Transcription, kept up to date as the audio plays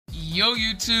Yo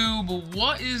YouTube,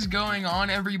 what is going on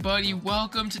everybody?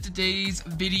 Welcome to today's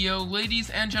video. Ladies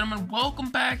and gentlemen,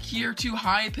 welcome back here to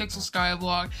Hypixel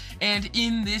Skyblock, and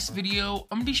in this video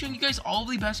I'm going to be showing you guys all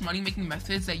the best money making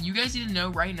methods that you guys need to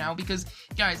know right now, because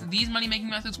guys, these money making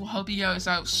methods will help you guys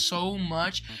out so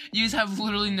much. You guys have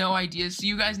literally no idea, so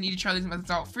you guys need to try these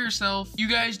methods out for yourself. You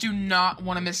guys do not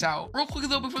want to miss out. Real quickly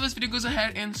though, before this video goes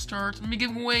ahead and starts, let me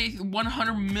give away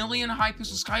 100 million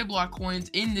Hypixel Skyblock coins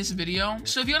in this video.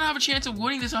 So if you want to have a chance of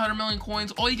winning this 100 million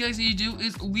coins, all you guys need to do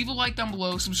is leave a like down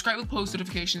below, subscribe with post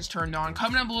notifications turned on,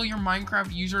 comment down below your Minecraft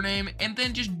username, and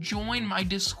then just join my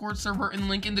Discord server and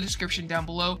link in the description down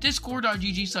below,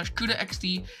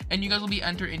 discord.gg/KudaXD, and you guys will be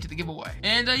entered into the giveaway.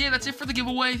 And yeah, that's it for the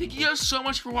giveaway. Thank you guys so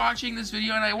much for watching this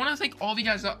video, and I want to thank all of you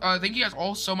guys, thank you guys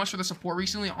all so much for the support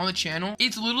recently on the channel.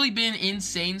 It's literally been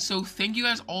insane, so thank you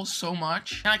guys all so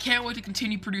much, and I can't wait to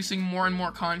continue producing more and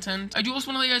more content. I do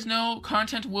also want to let you guys know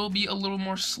content will be a little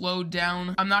more slowed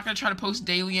down. I'm not going to try to post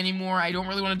daily anymore. I don't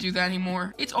really want to do that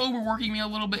anymore. It's overworking me a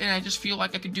little bit, and I just feel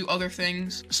like I could do other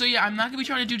things. So yeah, I'm not going to be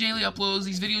trying to do daily uploads.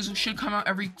 These videos should come out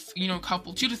every,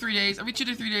 couple, 2 to 3 days. Every 2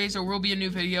 to 3 days, there will be a new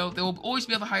video. They will always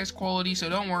be of the highest quality, so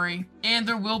don't worry. And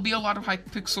there will be a lot of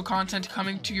Hypixel content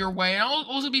coming to your way. And I'll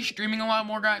also be streaming a lot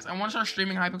more, guys. I want to start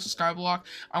streaming Hypixel Skyblock.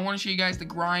 I want to show you guys the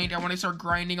grind. I want to start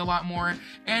grinding a lot more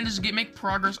and just make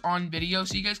progress on video,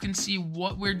 so you guys can see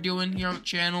what we're doing here on the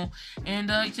channel and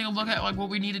take a look at like what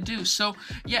we need to do. So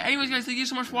yeah, anyways guys, thank you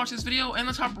so much for watching this video, and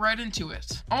let's hop right into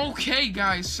it. Okay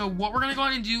guys, so what we're gonna go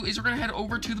ahead and do is we're gonna head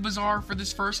over to the bazaar for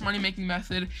this first money making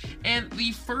method, and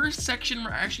the first section we're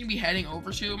actually be heading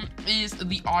over to is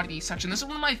the oddity section. This is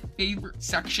one of my favorite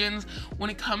sections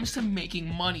when it comes to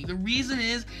making money. The reason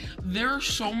is there are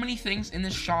so many things in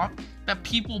this shop that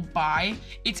people buy,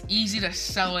 it's easy to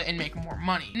sell it and make more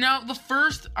money. Now, the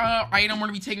first item we're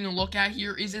gonna be taking a look at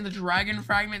here is in the dragon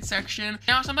fragment section.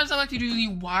 Now, sometimes I like to do the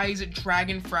wise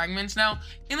dragon fragments. Now,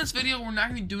 in this video, we're not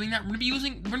gonna be doing that. We're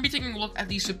gonna be taking a look at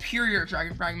the superior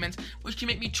dragon fragments, which can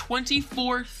make me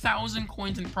 24,000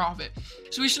 coins in profit.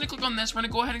 So we're just gonna click on this. We're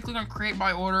gonna go ahead and click on create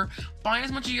by order. Buy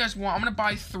as much as you guys want. I'm gonna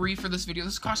buy 3 for this video.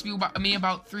 This cost me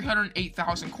about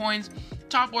 308,000 coins.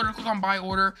 Top order, click on buy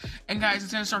order, and guys,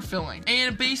 it's gonna start filling.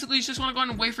 And basically, you just want to go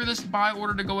ahead and wait for this buy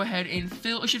order to go ahead and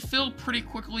fill. It should fill pretty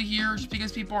quickly here, just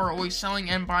because people are always selling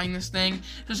and buying this thing.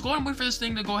 Just go ahead and wait for this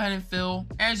thing to go ahead and fill.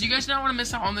 As you guys don't want to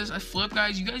miss out on this flip,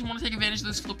 guys, you guys want to take advantage of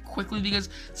this flip quickly, because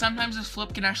sometimes this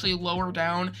flip can actually lower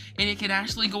down, and it can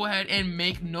actually go ahead and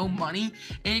make no money,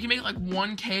 and it can make like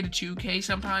 1k to 2k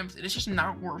sometimes, and it's just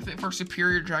not worth it for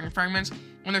superior dragon fragments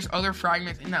when there's other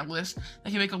fragments in that list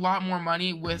that can make a lot more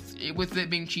money with it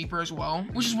being cheaper as well,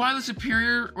 which is why the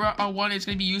superior one is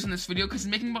going to be used in this video, because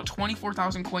it's making about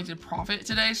 24,000 coins in profit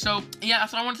today. So yeah,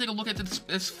 so I want to take a look at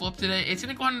this flip today. It's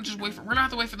going to go ahead and just wait for, we're going to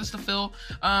have to wait for this to fill,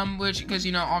 because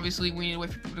obviously we need to wait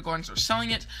for people to go ahead and start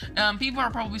selling it. People are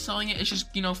probably selling it. It's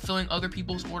just filling other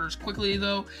people's orders quickly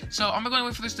though. So I'm going to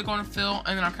wait for this to go ahead and fill,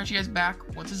 and then I'll catch you guys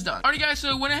back once it's done. Alright guys,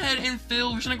 so went ahead and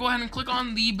filled. We're just going to go ahead and click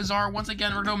on the bazaar once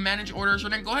again. We're going to manage orders.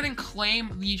 We're going to go ahead and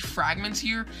claim the fragments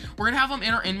here. We're going to have them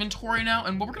in our inventory now,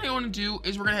 and what we're going to go and do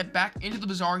is we're going to head back into the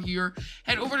bazaar here,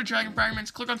 head over to dragon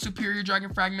fragments, click on superior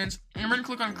dragon fragments, and we're going to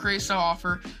click on create sell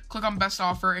offer, click on best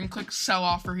offer, and click sell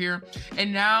offer here,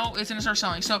 and now it's going to start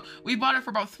selling. So we bought it for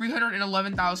about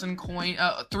 311,000 coin,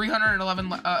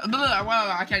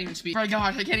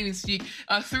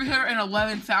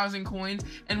 311,000 coins,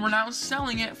 and we're now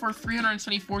selling it for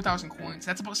 374,000 coins.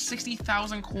 That's about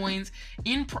 60,000 coins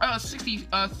in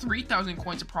 63,000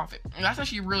 coins of profit. That's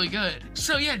actually really good.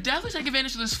 So yeah, definitely take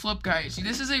advantage of this flip, guys.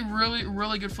 This is a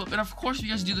really good flip, and of course if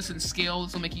you guys do this in scale,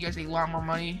 this will make you guys a lot more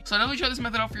money. So definitely try this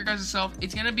method out for your guys yourself.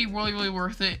 It's gonna be really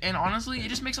worth it, and honestly it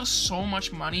just makes us so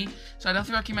much money. So I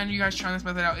definitely recommend you guys trying this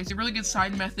method out. It's a really good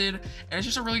side method, and it's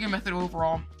just a really good method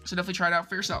overall, so definitely try it out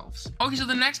for yourselves. Okay, so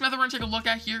the next method we're gonna take a look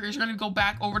at here is we're gonna go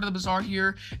back over to the bazaar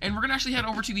here, and we're gonna actually head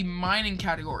over to the mining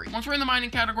category. Once we're in the mining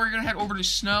category, you're gonna head over to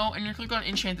snow, and you're gonna click on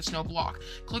enchant the snow block.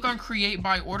 Click on create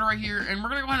by order right here, and we're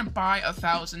gonna go ahead and buy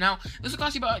 1,000. Now this will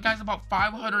cost you about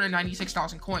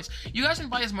 596,000 coins. You guys can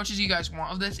buy as much as you guys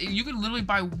want of this. You could literally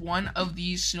buy one of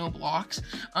these snow blocks,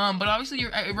 but obviously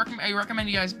I recommend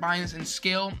you guys buying this in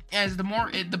scale, as the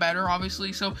more the better,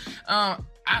 obviously. So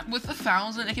with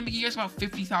 1,000, it can make you guys about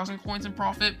 50,000 coins in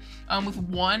profit. With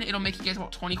 1, it'll make you guys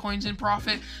about 20 coins in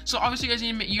profit. So obviously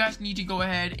you guys need to go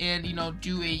ahead and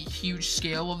do a huge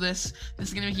scale of this. This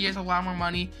is gonna make you guys a lot more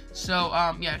money. So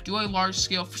yeah, do a large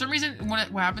scale. For some reason,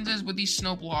 what happens is with these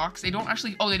snow blocks, they don't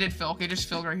actually, oh, they did fill. Okay, just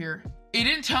filled right here. It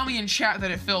didn't tell me in chat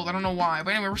that it filled. I don't know why.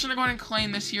 But anyway, we're just gonna go ahead and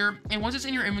claim this here. And once it's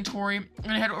in your inventory, I'm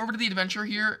gonna head over to the adventure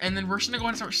here. And then we're just gonna go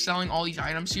ahead and start selling all these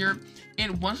items here.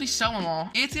 And once we sell them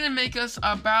all, it's gonna make us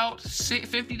about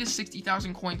 50 to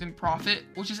 60,000 coins in profit,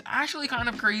 which is actually kind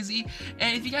of crazy.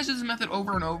 And if you guys do this method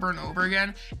over and over and over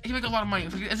again, it can make a lot of money.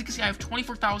 As you can see, I have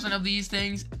 24,000 of these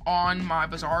things on my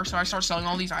bazaar. So I start selling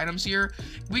all these items here.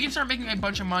 We can start making a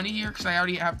bunch of money here because I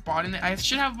already have bought in it. I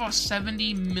should have about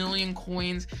 70 million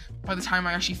coins by the time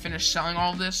I actually finish selling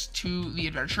all of this to the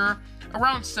adventurer.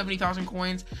 Around 70,000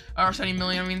 coins, or 70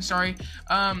 million, I mean, sorry.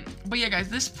 But yeah, guys,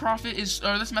 this method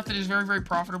is very, very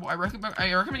profitable. I recommend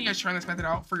you guys trying this method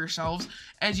out for yourselves,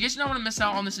 as you guys do not want to miss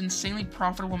out on this insanely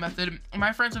profitable method.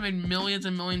 My friends have made millions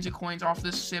and millions of coins off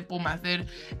this simple method,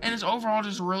 and it's overall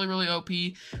just really, really OP.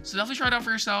 So definitely try it out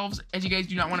for yourselves, as you guys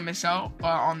do not want to miss out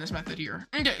on this method here.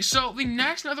 Okay, so the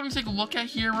next method I'm going to take a look at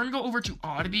here, we're going to go over to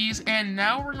oddities, and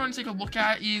now we're going to take a look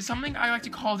at is something I like to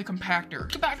call the compactor.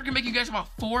 The compactor can make you guys about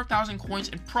 4,000 coins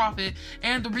in profit,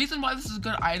 and the reason why this is a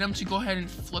good item to go ahead and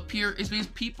flip here is because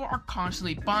people are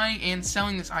constantly buying and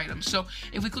selling this item. So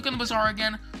if we click on the bazaar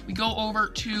again, we go over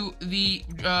to the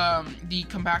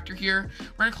compactor here.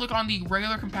 We're gonna click on the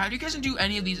regular compactor. You guys can do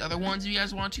any of these other ones if you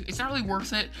guys want to. It's not really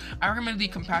worth it. I recommend the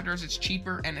compactor as it's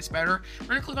cheaper and it's better. We're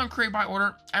gonna click on create by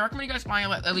order. I recommend you guys buy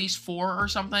at least 4 or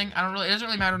something. It doesn't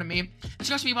really matter to me. It's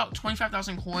going to be about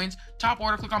 25,000 coins. Top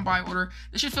order, click on buy order.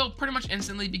 This should fill pretty much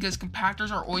instantly because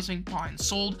compactors are always being bought and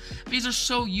sold. These are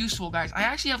so useful, guys. I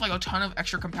actually have like a ton of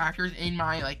extra compactors in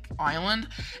my like island,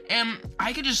 and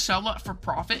I could just sell that for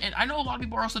profit. And I know a lot of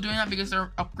people are also doing that because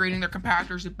they're upgrading their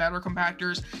compactors to better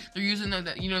compactors. They're using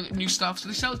the new stuff, so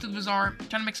they sell it to the bazaar,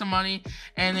 trying to make some money,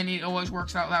 and then it always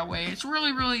works out that way. It's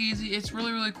really, really easy. It's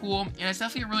really, really cool, and it's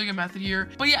definitely a really good method here.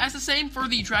 But yeah, it's the same for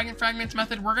the dragon fragments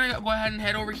method. We're gonna go ahead and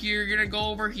head over here. You're gonna go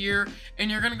over here, and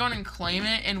you're gonna go ahead and claim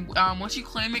it. And once you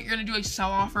claim it, you're gonna do a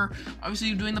sell offer. Obviously,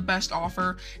 you're doing the best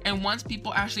offer. And once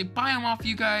people actually buy them off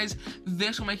you guys,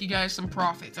 this will make you guys some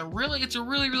profit. It's a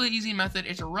really, really easy method.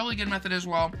 It's a really good method as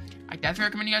well. I definitely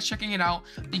recommend you guys checking it out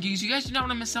because you guys do not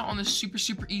want to miss out on this super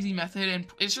easy method, and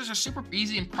it's just a super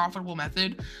easy and profitable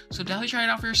method. So definitely try it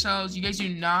out for yourselves. You guys do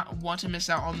not want to miss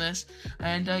out on this,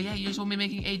 and yeah, you guys will be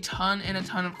making a ton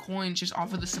of coins just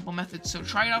off of this simple method. So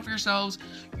try it out for yourselves.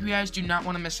 You guys do not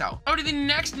want to miss out. Alrighty, the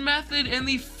next method and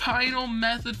the final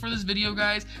method for this video,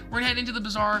 guys, we're gonna head into the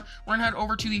bazaar. We're gonna head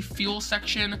over to the fuel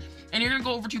section, and you're gonna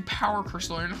go over to power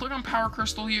crystal. You're gonna click on power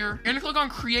crystal here. You're gonna click on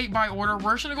create by order.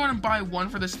 We're just gonna go ahead and buy one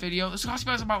for this video. This costs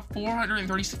you guys about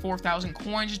 434,000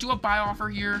 coins. Just do a buy offer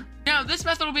here. Now, this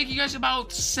method will make you guys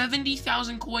about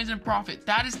 70,000 coins in profit.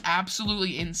 That is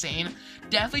absolutely insane.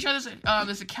 Definitely try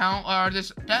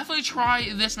definitely try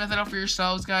this method out for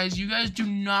yourselves, guys. You guys do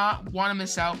not want to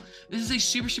miss out. This is a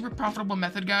super profitable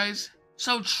method, guys.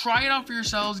 So try it out for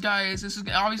yourselves, guys. This is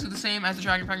obviously the same as the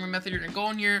dragon fragment method. You're gonna go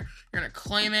in here, you're gonna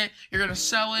claim it, you're gonna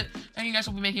sell it, and you guys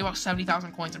will be making about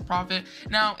 70,000 coins in profit.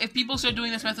 Now, if people start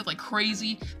doing this method like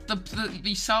crazy,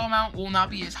 the sell amount will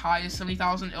not be as high as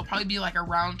 70,000. It'll probably be like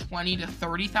around 20 to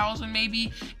 30,000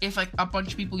 maybe, if like a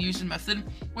bunch of people use the method,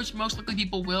 which most likely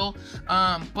people will.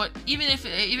 But even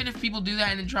if people do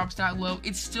that and it drops that low,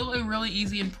 it's still a really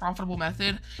easy and profitable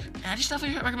method. And I just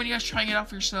definitely recommend you guys trying it out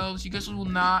for yourselves. You guys will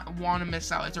not want to miss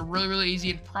out. It's a really easy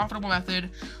and profitable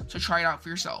method, so try it out for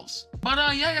yourselves. But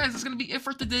yeah, guys, that's gonna be it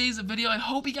for today's video. I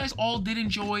hope you guys all did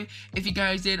enjoy. If you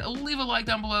guys did, leave a like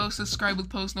down below, subscribe with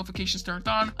post notifications turned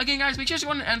on. Again, guys, make sure you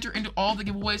want to enter into all the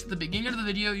giveaways at the beginning of the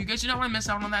video. You guys do not want to miss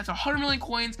out on that. It's 100 million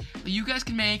coins that you guys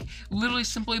can make literally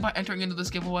simply by entering into this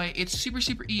giveaway. It's super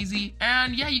easy,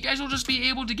 and yeah, you guys will just be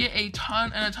able to get a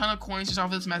ton of coins just off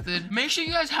of this method. Make sure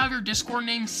you guys have your Discord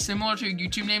name similar to your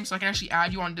YouTube name, so I can actually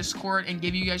add you on Discord and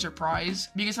give you guys your prize,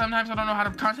 because sometimes I don't know how to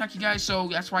contact you guys, so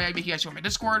that's why I make you guys join my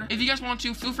Discord. If you guys want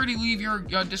to, feel free to leave your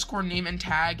Discord name and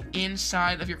tag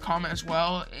inside of your comment as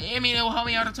well. I mean, it will help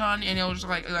me out a ton, and it'll just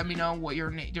like let me know what your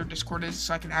Discord is,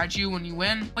 so I can add you when you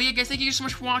win. But yeah, guys, thank you so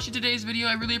much for watching today's video.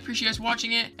 I really appreciate you guys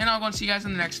watching it, and I'll go and see you guys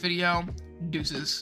in the next video. Deuces.